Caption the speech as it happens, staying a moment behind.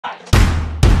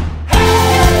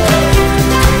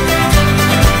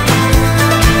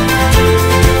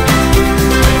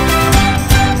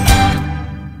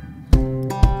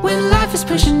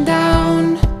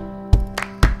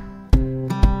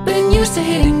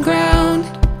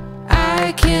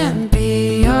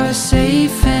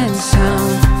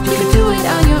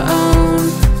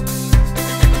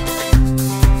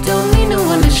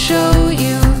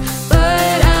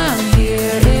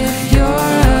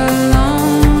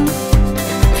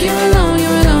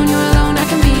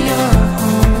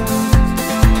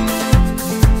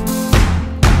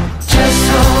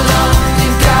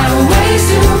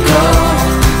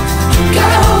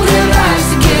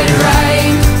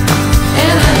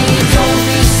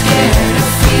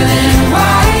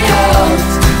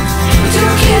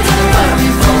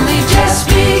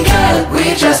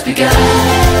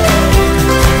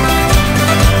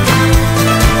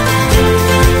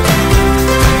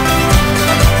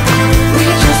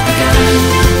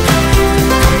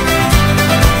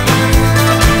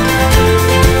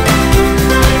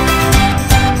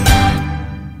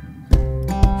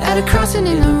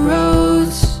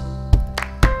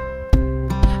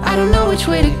don't know which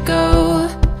way to go,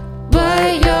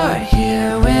 but you're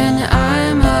here when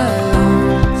I'm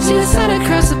alone. See the sun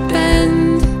across the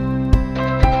bend.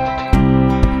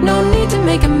 No need to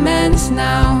make amends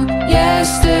now.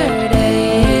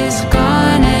 Yesterday is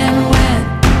gone and went.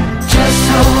 Just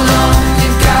hold on,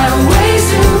 you got a ways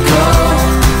to go.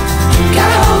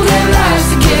 Gotta hold their lives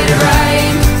to get it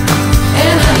right.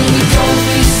 And honey, don't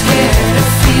be scared of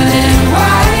feeling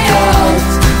wild.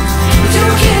 But you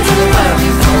can't do the world,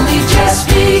 we've only just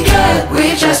begun. We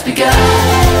just begun.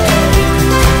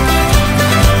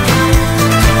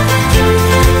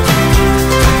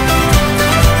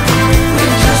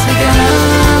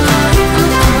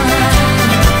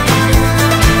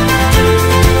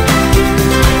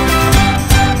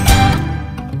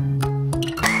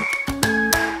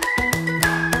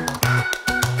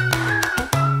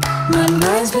 My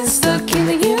mind's been stuck in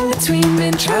the in-between.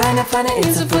 Been trying to find an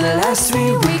answer for the last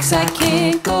 3 weeks. I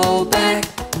can't go back,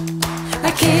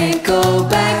 I can't go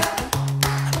back.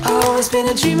 Always been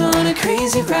a dreamer on a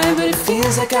crazy ride, but it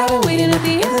feels like I've been waiting at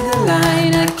the end of the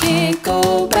line. I can't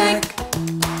go back,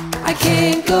 I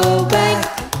can't go back.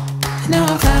 Now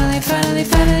I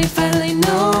finally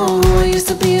know I used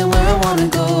to be where I wanna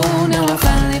go. Now I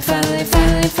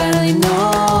finally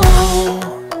know.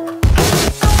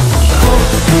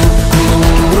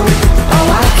 Oh,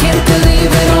 I can't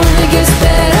believe it only gets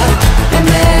better and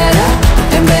better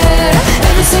and better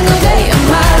every single day of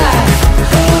my life.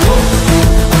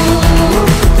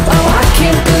 Oh, I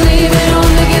can't believe it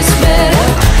only gets better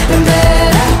and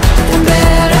better and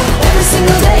better every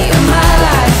single day of my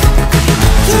life.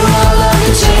 Through all of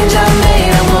the change I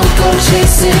made, I won't go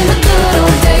chasing the good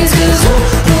old days, 'cause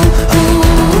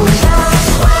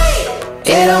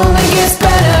it only gets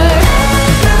better.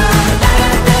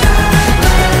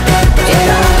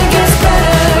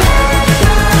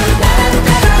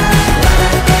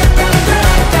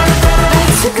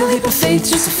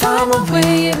 Just to find my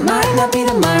way. It might not be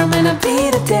tomorrow, might not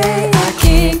be today. I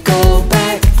can't go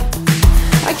back,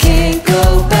 I can't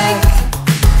go back.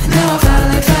 Now I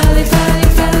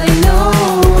finally know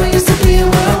I used to be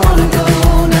where I wanna go.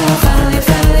 Now I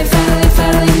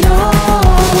finally know.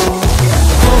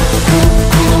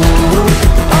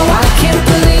 Oh, I can't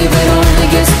believe it only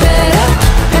gets better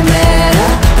and better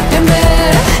and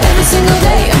better every single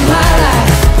day of my life.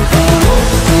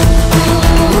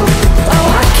 Oh,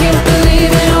 I can't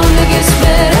believe it only gets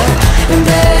better and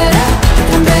better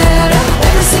and better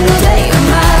every single day of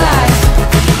my life.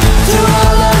 Through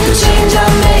all of the change I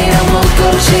made, I won't go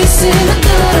chasing the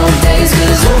good old days,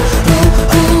 'cause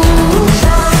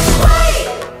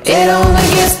it only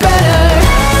gets